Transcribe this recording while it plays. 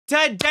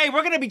Today,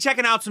 we're going to be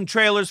checking out some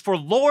trailers for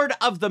Lord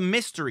of the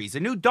Mysteries, a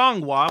new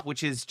donghua,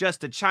 which is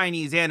just a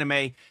Chinese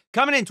anime,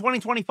 coming in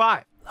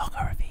 2025. Logo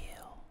reveal.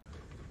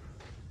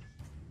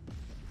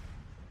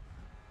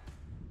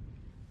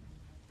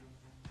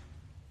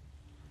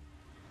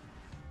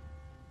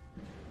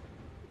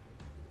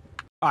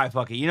 All right,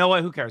 fuck it. You know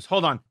what? Who cares?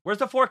 Hold on. Where's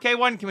the 4K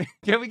one? Can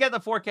we get the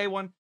 4K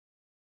one?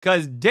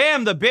 Because,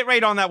 damn, the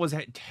bitrate on that was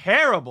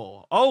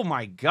terrible. Oh,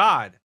 my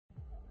God.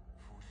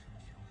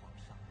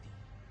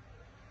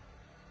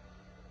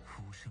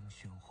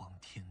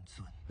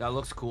 That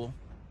looks cool.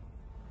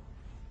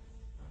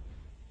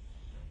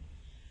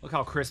 Look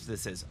how crisp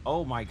this is.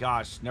 Oh my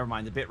gosh. Never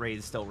mind. The bitrate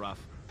is still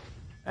rough.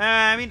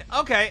 I mean,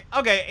 okay.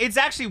 It's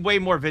actually way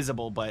more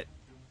visible, but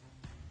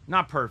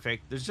not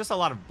perfect. There's just a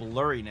lot of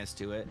blurriness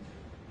to it.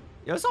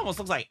 Yo, this almost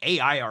looks like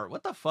AI art.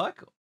 What the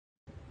fuck?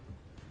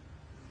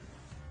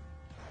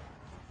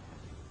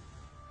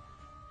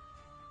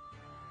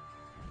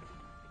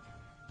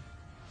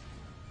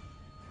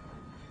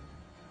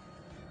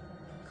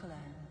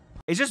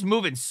 It's just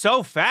moving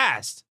so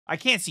fast. I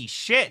can't see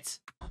shit.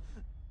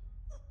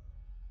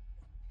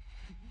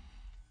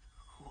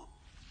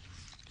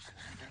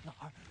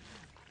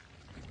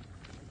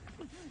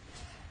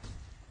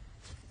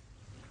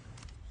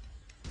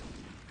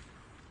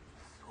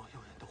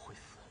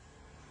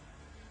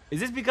 Is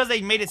this because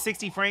they made it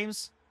 60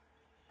 frames?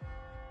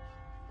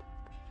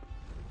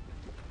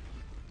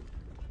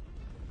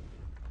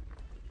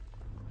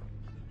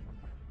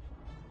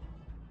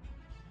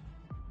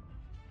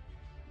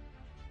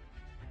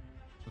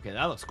 Okay,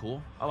 that looks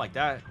cool. I like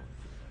that.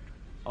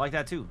 I like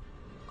that too.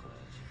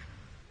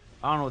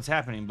 I don't know what's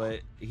happening, but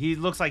he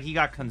looks like he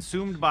got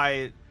consumed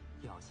by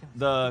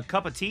the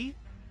cup of tea.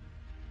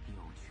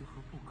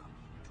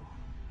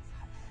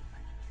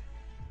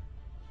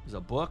 There's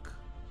a book.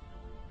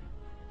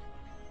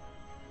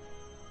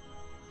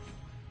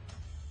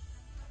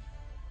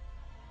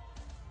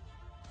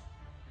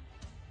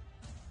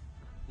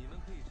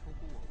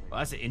 Well,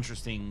 that's an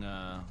interesting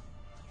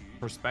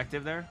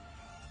perspective there.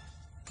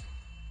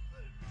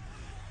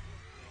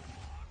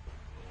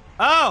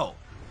 Oh!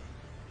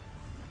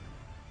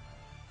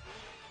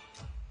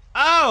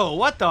 Oh,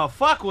 what the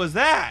fuck was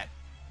that?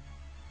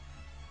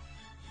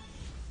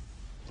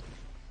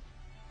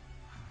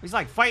 He's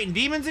like fighting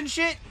demons and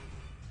shit?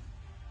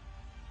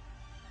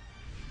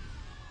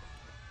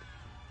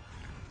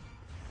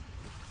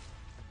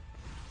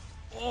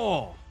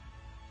 Oh.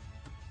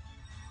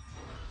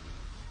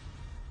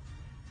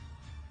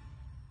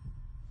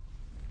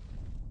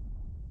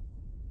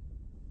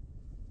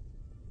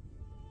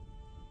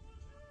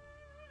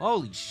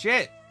 Holy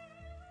shit.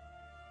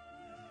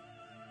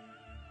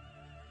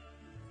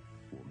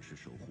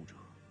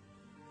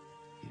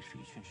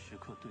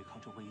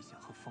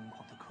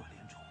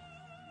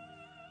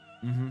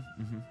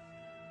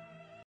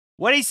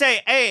 What did he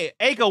say? Hey,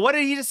 Aiko, what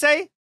did he just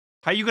say?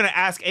 How you gonna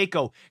ask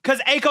Aiko? Because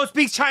Aiko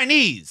speaks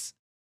Chinese.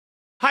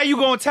 How you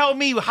gonna tell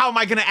me? How am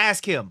I gonna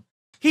ask him?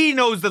 He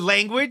knows the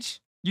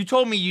language. You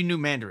told me you knew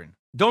Mandarin.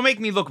 Don't make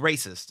me look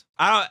racist.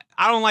 I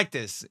don't like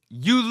this.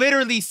 You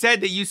literally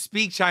said that you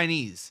speak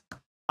Chinese.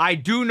 I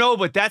do know,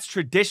 but that's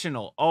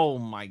traditional. Oh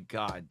my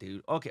God,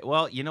 dude. Okay,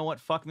 well, you know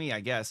what? Fuck me, I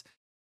guess.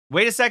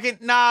 Wait a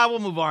second. Nah, we'll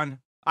move on.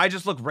 I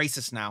just look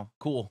racist now.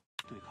 Cool.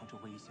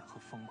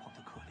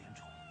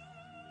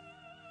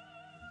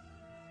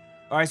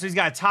 All right, so he's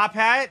got a top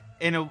hat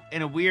and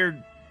a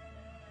weird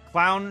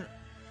clown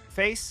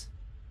face.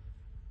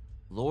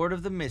 Lord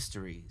of the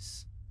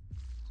Mysteries.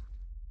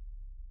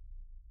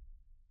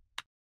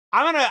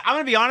 I'm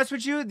gonna be honest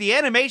with you. The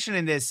animation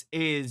in this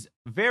is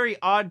very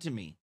odd to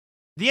me.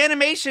 The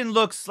animation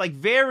looks like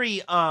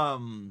very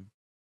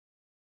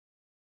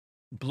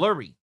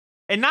blurry.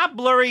 And not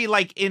blurry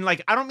like in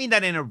like, I don't mean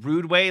that in a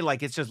rude way,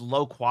 like it's just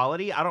low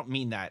quality. I don't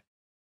mean that.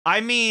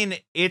 I mean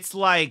it's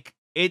like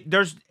it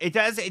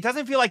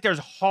doesn't feel like there's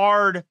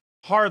hard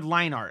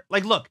line art.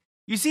 Like look,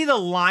 you see the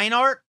line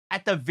art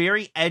at the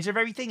very edge of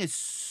everything is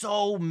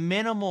so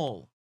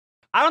minimal.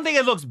 I don't think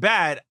it looks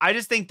bad. I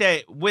just think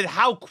that with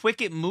how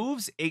quick it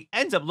moves, it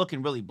ends up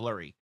looking really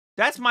blurry.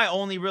 That's my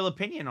only real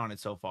opinion on it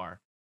so far.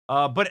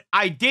 But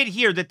I did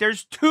hear that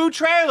there's 2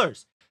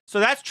 trailers. So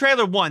that's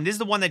trailer 1. This is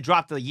the one that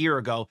dropped a year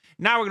ago.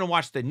 Now we're going to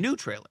watch the new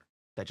trailer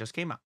that just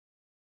came out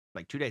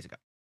like 2 days ago.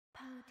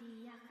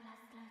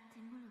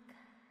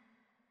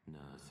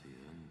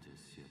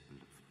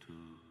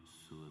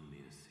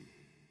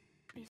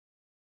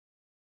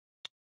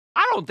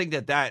 I don't think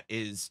that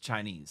is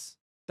Chinese.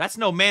 That's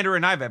no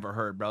Mandarin I've ever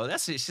heard, bro. It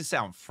should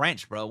sound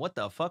French, bro. What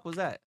the fuck was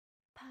that?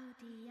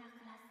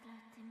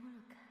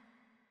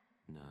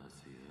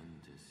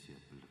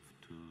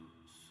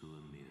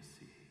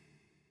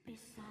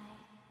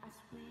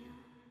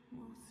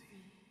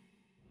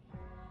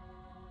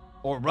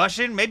 Or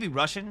Russian? Maybe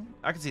Russian.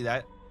 I can see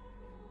that.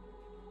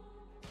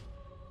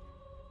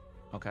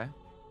 Okay.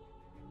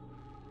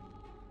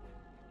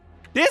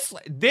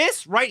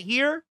 This right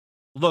here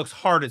looks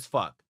hard as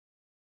fuck.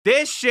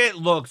 This shit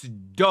looks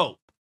dope.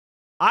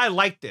 I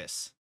like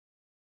this.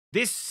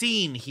 This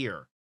scene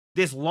here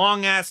this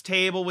long ass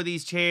table with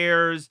these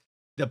chairs,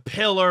 the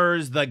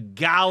pillars, the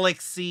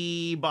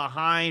galaxy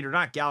behind, or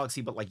not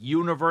galaxy, but like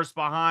universe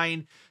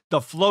behind,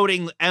 the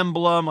floating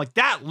emblem. Like,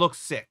 that looks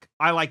sick.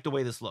 I like the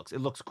way this looks. It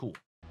looks cool.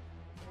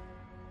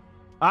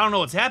 I don't know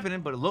what's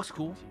happening, but it looks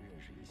cool.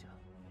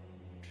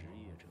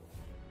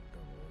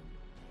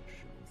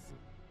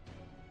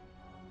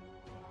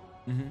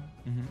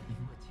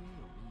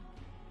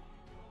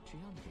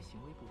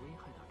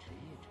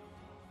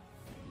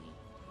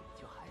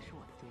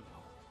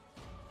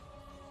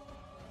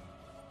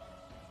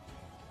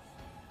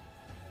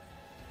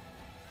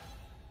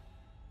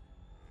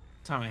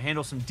 Time to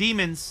handle some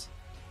demons.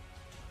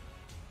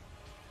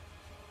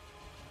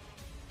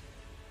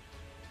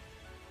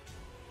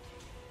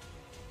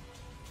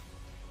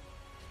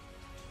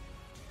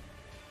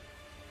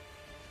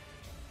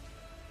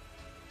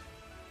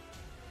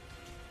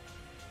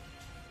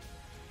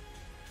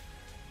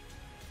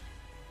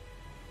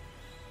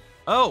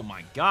 Oh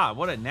my god,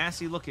 what a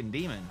nasty looking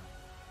demon.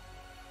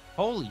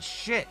 Holy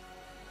shit.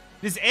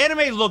 This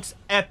anime looks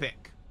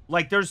epic.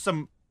 Like, there's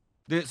some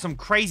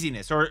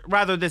craziness, or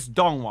rather this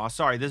donghua.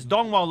 Sorry, this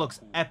donghua looks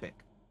epic.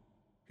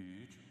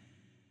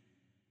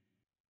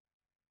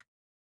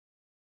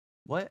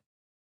 What?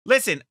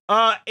 Listen,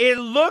 it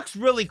looks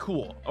really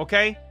cool,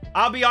 okay?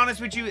 I'll be honest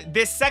with you,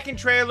 this second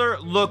trailer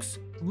looks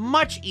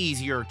much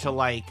easier to,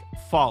 like,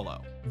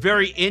 follow.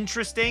 Very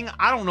interesting.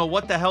 I don't know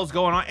what the hell's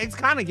going on. It's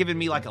kind of giving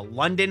me like a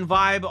London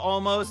vibe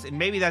almost, and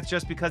maybe that's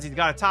just because he's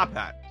got a top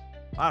hat.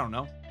 I don't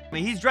know. I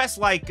mean, he's dressed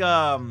like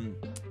a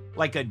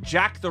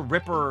Jack the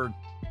Ripper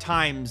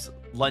times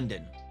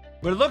London.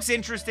 But it looks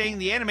interesting.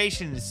 The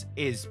animation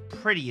is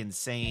pretty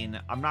insane.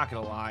 I'm not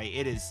gonna lie.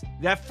 It is.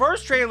 That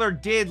first trailer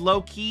did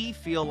low-key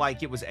feel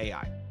like it was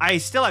AI. I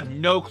still have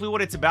no clue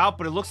what it's about,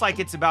 but it looks like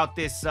it's about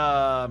this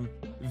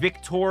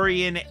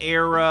Victorian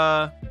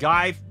era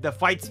guy that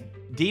fights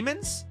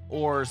demons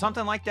or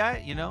something like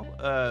that, you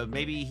know?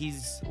 Maybe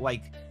he's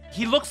like,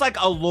 he looks like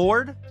a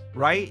lord,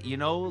 right? You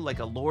know, like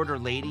a lord or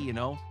lady, you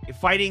know,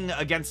 fighting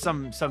against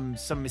some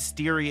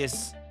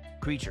mysterious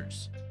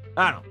creatures.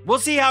 I don't know. We'll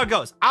see how it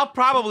goes. I'll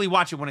probably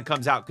watch it when it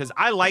comes out because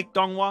I like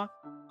donghua.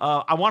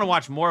 I want to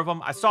watch more of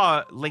them. I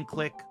saw Link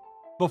Click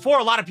before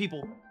a lot of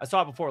people. I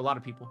saw it before a lot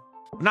of people.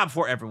 Not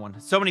before everyone.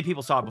 So many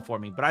people saw it before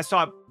me, but I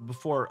saw it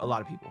before a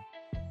lot of people.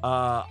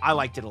 I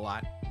liked it a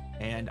lot.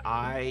 And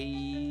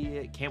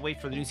I can't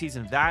wait for the new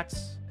season of that.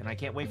 And I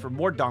can't wait for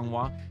more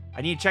donghua.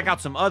 I need to check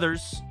out some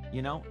others,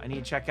 you know? I need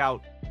to check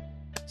out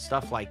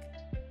stuff like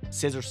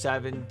Scissor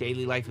 7,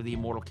 Daily Life of the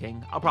Immortal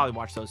King. I'll probably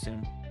watch those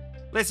soon.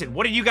 Listen,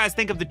 what do you guys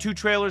think of the 2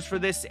 trailers for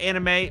this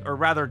anime, or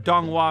rather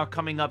donghua,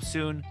 coming up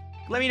soon?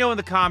 Let me know in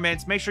the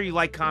comments. Make sure you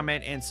like,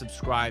 comment, and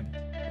subscribe.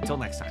 Until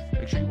next time,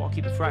 make sure you all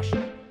keep it fresh.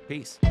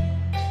 Peace.